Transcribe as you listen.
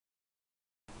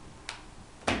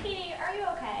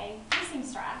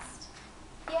stressed.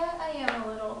 Yeah, I am a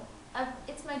little.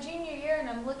 It's my junior year and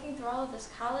I'm looking through all of this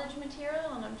college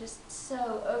material and I'm just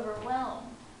so overwhelmed.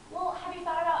 Well, have you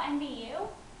thought about NVU?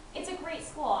 It's a great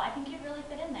school. I think you'd really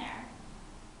fit in there.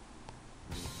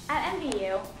 At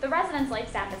NVU, the residence life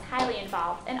staff is highly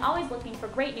involved and always looking for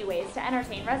great new ways to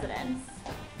entertain residents.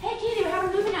 Hey Katie, we're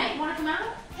having a movie night. You want to come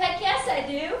out? Heck yes, I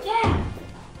do. Yeah.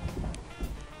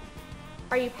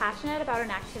 Are you passionate about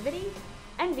an activity?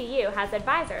 NVU has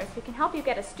advisors who can help you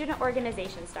get a student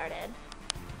organization started.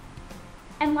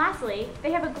 And lastly,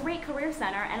 they have a great career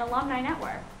center and alumni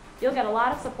network. You'll get a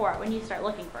lot of support when you start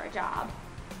looking for a job.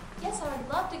 Yes, I would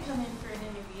love to come in for an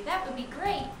interview. That would be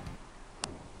great.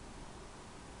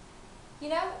 You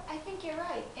know, I think you're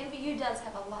right. NVU does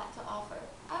have a lot to offer.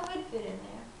 I would fit in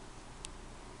there.